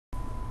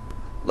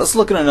Let's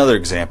look at another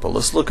example.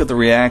 Let's look at the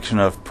reaction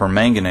of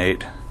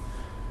permanganate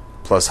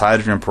plus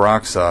hydrogen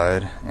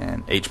peroxide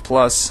and H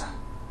plus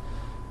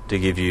to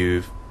give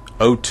you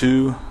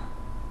O2,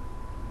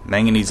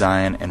 manganese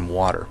ion, and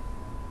water.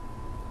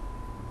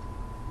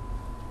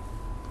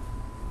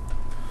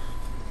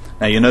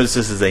 Now you'll notice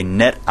this is a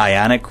net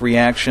ionic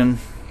reaction,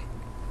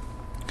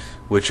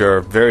 which are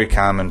very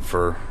common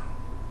for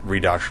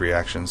redox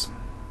reactions.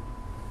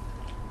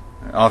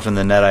 Often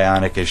the net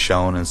ionic is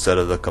shown instead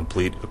of the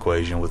complete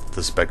equation with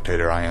the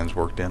spectator ions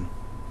worked in.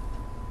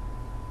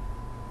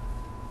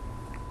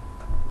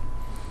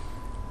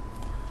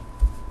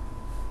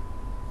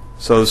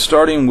 So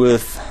starting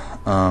with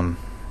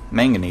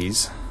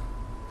manganese,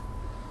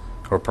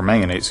 or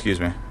permanganate, excuse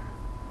me,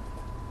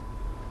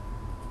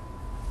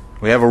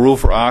 we have a rule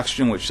for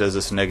oxygen which says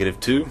it's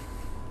 -2.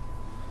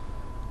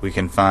 We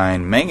can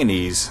find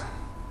manganese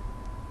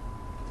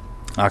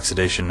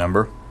oxidation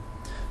number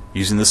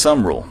using the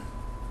sum rule.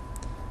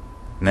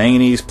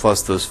 Manganese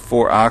plus those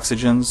 4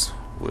 oxygens,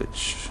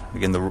 which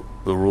again the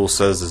rule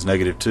says is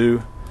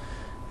 -2,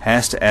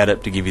 has to add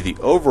up to give you the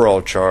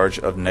overall charge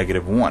of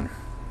 -1.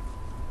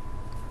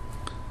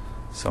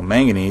 So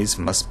manganese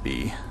must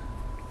be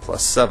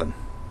 +7.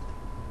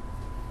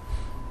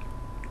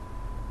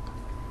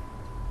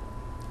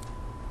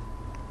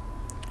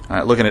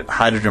 Alright, looking at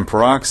hydrogen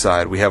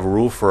peroxide, we have a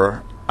rule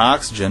for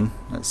oxygen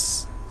that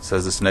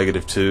says it's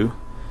 -2.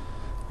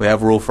 We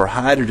have a rule for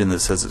hydrogen that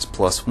says it's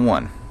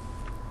 +1.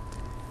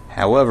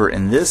 However,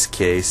 in this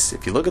case,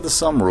 if you look at the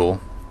sum rule,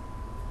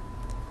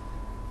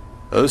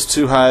 those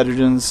 2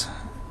 hydrogens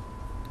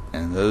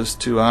and those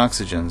 2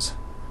 oxygens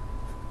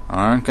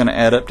aren't going to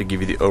add up to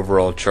give you the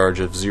overall charge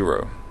of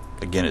 0.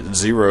 Again, it's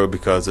 0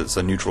 because it's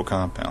a neutral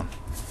compound.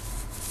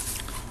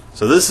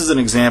 So this is an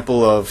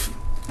example of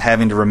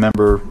having to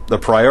remember the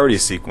priority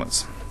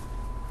sequence.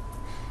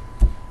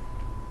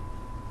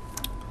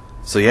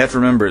 So you have to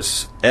remember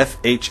it's F,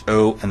 H,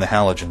 O, and the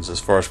halogens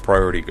as far as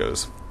priority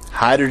goes.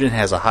 Hydrogen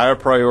has a higher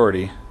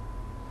priority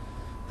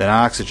than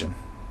oxygen,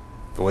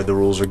 the way the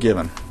rules are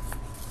given.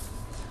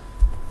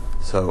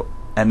 So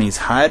that means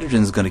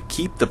hydrogen is going to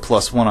keep the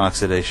 +1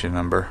 oxidation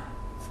number,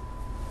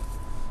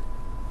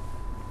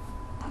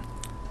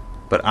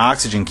 but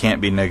oxygen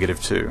can't be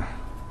 -2.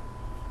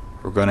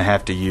 We're going to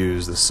have to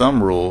use the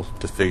sum rule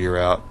to figure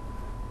out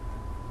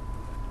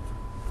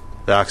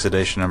the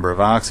oxidation number of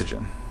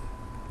oxygen,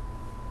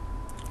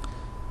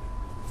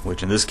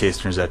 which in this case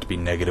turns out to be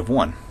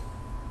 -1.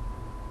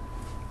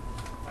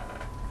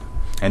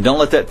 And don't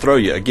let that throw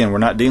you. Again, we're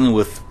not dealing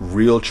with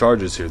real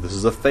charges here. This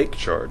is a fake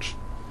charge.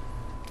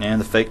 And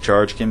the fake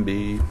charge can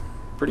be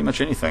pretty much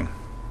anything.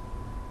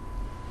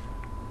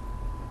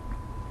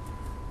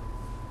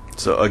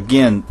 So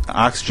again,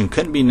 oxygen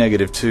couldn't be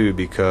 -2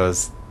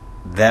 because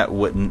that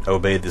wouldn't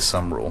obey the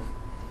sum rule.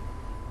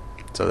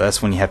 So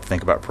that's when you have to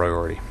think about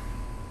priority.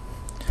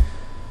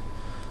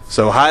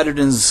 So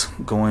hydrogen's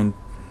going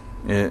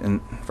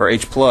for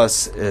H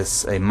plus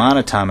is a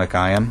monatomic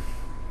ion.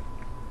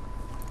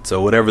 So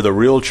whatever the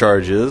real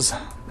charge is,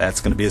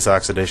 that's going to be its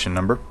oxidation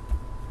number.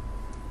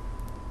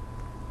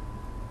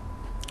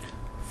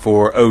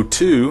 For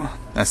O2,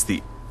 that's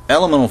the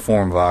elemental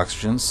form of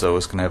oxygen, so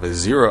it's going to have a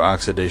 0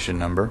 oxidation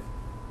number.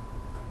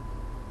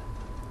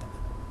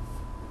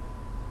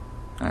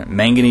 All right,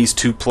 manganese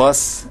 2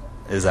 plus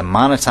is a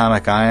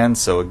monatomic ion,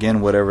 so again,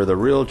 whatever the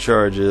real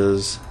charge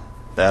is,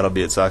 that'll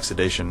be its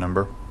oxidation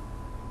number.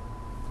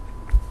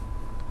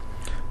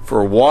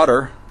 For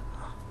water,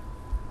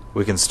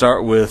 we can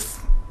start with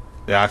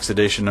the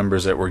oxidation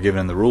numbers that were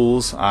given in the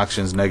rules.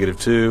 Oxygen's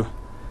 -2,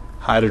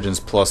 hydrogen's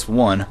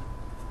 +1.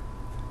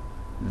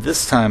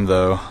 This time,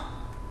 though,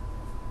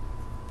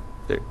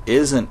 there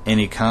isn't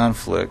any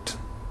conflict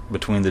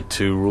between the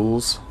 2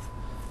 rules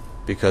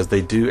because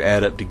they do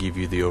add up to give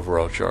you the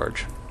overall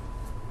charge.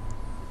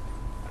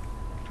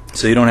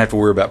 So you don't have to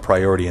worry about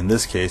priority in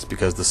this case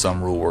because the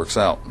sum rule works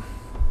out.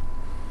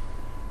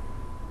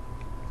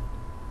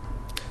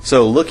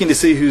 So looking to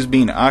see who's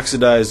being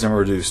oxidized and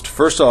reduced.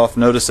 First off,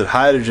 notice that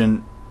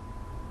hydrogen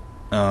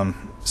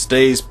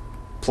stays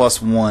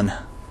 +1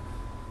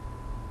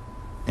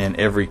 in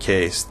every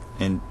case.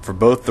 And for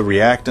both the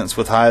reactants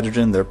with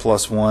hydrogen, they're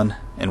 +1,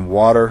 and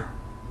water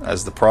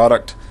as the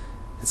product,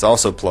 it's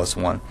also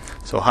 +1.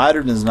 So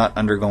hydrogen is not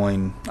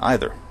undergoing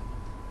either.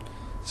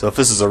 So if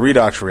this is a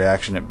redox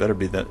reaction, it better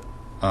be that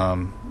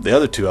the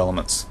other 2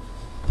 elements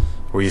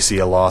where you see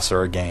a loss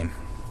or a gain.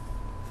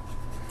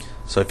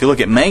 So if you look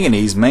at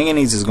manganese,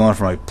 manganese is going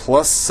from a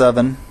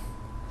 +7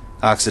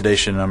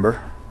 oxidation number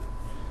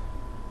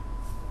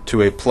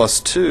to a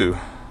 +2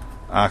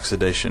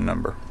 oxidation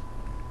number.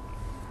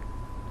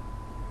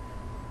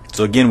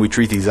 So again, we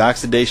treat these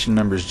oxidation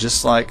numbers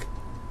just like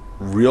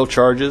real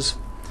charges.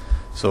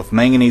 So if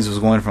manganese was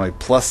going from a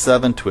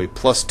 +7 to a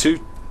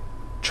 +2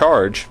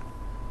 charge,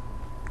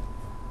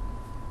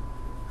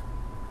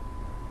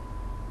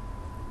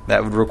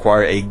 that would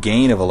require a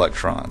gain of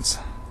electrons.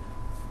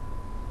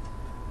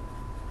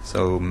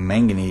 So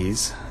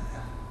manganese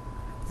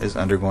is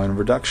undergoing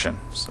reduction,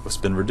 so it's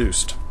been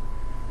reduced.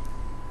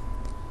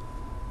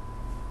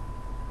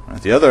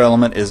 The other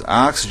element is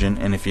oxygen,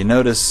 and if you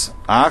notice,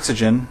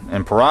 oxygen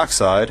and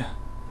peroxide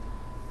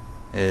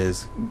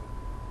has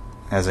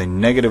a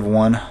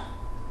 -1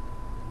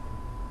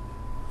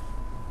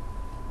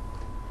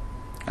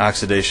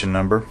 oxidation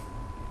number.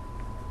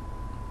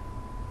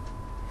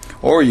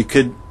 Or you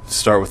could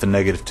start with a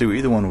 -2.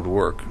 Either one would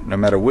work, no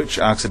matter which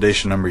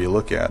oxidation number you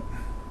look at.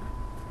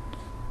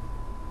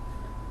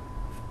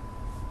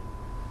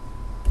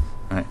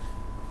 Right.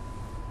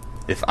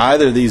 If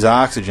either of these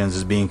oxygens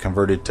is being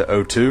converted to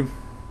O2,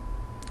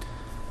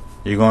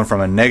 you're going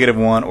from a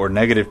 -1 or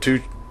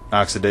 -2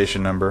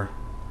 oxidation number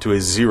to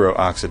a 0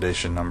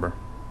 oxidation number.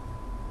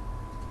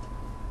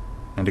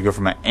 And to go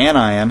from an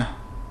anion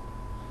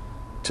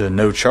to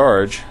no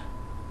charge,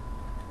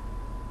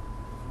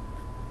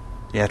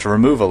 you have to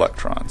remove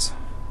electrons,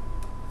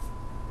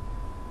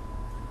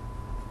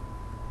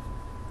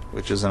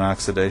 which is an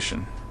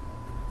oxidation.